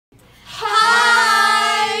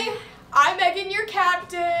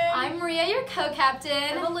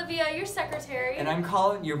co-captain. I'm Olivia, your secretary. And I'm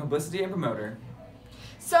Colin, your publicity and promoter.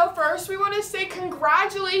 So first, we want to say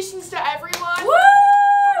congratulations to everyone. Woo!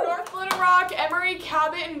 For North Little Rock, Emory,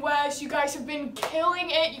 Cabot, and West. You guys have been killing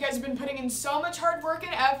it. You guys have been putting in so much hard work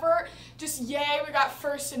and effort. Just yay, we got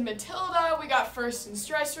first in Matilda. We got first in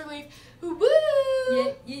stress relief. Woo!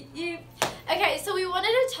 Yeah. Okay, so we wanted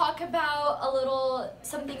to talk about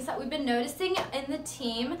some things that we've been noticing in the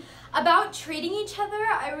team about treating each other.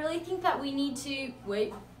 I really think that we need to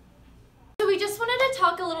So we just wanted to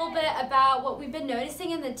talk a little bit about what we've been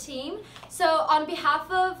noticing in the team. So on behalf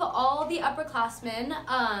of all the upperclassmen,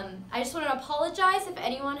 I just want to apologize if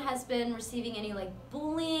anyone has been receiving any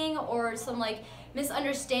bullying or some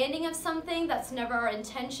misunderstanding of something. That's never our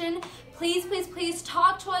intention. Please, please, please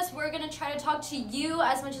talk to us. We're going to try to talk to you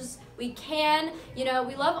as much as we can. You know,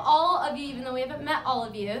 we love all of you, even though we haven't met all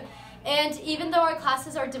of you. And even though our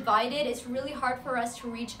classes are divided, it's really hard for us to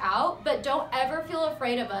reach out, but don't ever feel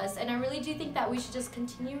afraid of us. And I really do think that we should just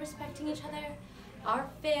continue respecting each other, our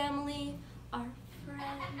family, our friends.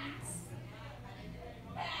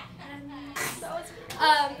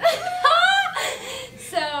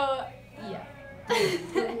 So, yeah.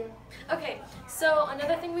 Okay, so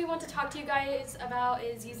another thing we want to talk to you guys about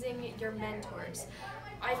is using your mentors.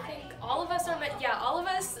 I think all of us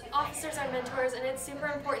officers are mentors, and it's super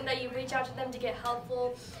important that you reach out to them to get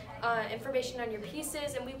helpful information on your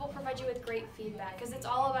pieces, and we will provide you with great feedback because it's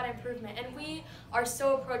all about improvement, and we are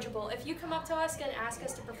so approachable. If you come up to us and ask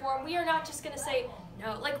us to perform, we are not just going to say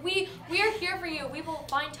no. We are here for you. We will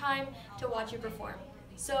find time to watch you perform.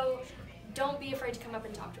 So don't be afraid to come up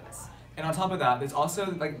and talk to us. And on top of that, there's also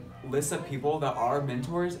lists of people that are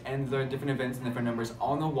mentors, and there are different events and different numbers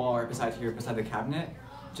on the wall right beside the cabinet.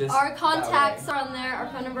 Just our contacts are on there, our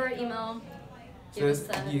phone number, email. So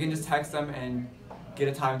you can just text them and get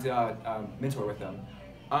a time to mentor with them.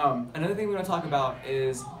 Another thing we want to talk about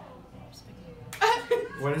is,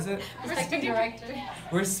 what is it? Respecting directors.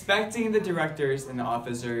 Respecting the directors and the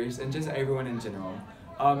officers and just everyone in general.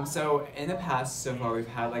 So in the past, so far, we've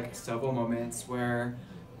had several moments where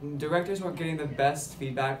directors weren't getting the best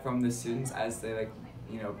feedback from the students as they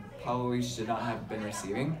probably should not have been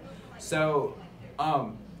receiving. So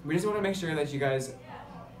we just want to make sure that you guys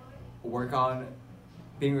work on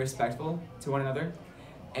being respectful to one another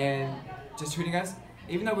and just treating us,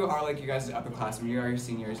 even though we are you guys are upperclassmen, you are your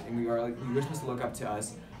seniors, and you're supposed to look up to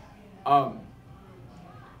us. I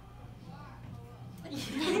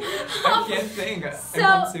can't think. I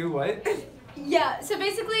want to what? Yeah, so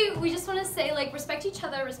basically we just want to say respect each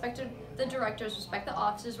other, respect the directors, respect the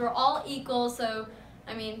officers. We're all equal, so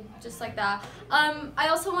I mean, just like that. I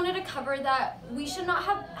also wanted to cover that we should not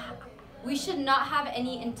have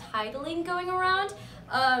any entitling going around.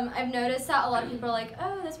 I've noticed that a lot of people are like,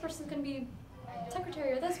 oh, this person's gonna be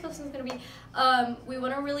secretary or this person's gonna be. We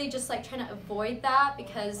want to really just try to avoid that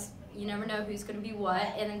because you never know who's gonna be what,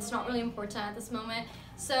 and it's not really important at this moment.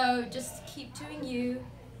 So just keep doing you.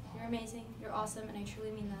 You're amazing. You're awesome, and I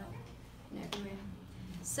truly mean that in every way.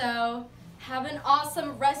 So have an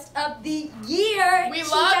awesome rest of the year. We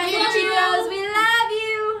love you. We love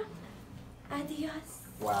you. Adios.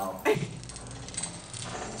 Wow.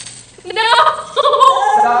 No!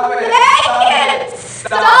 Stop it!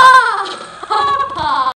 Stop!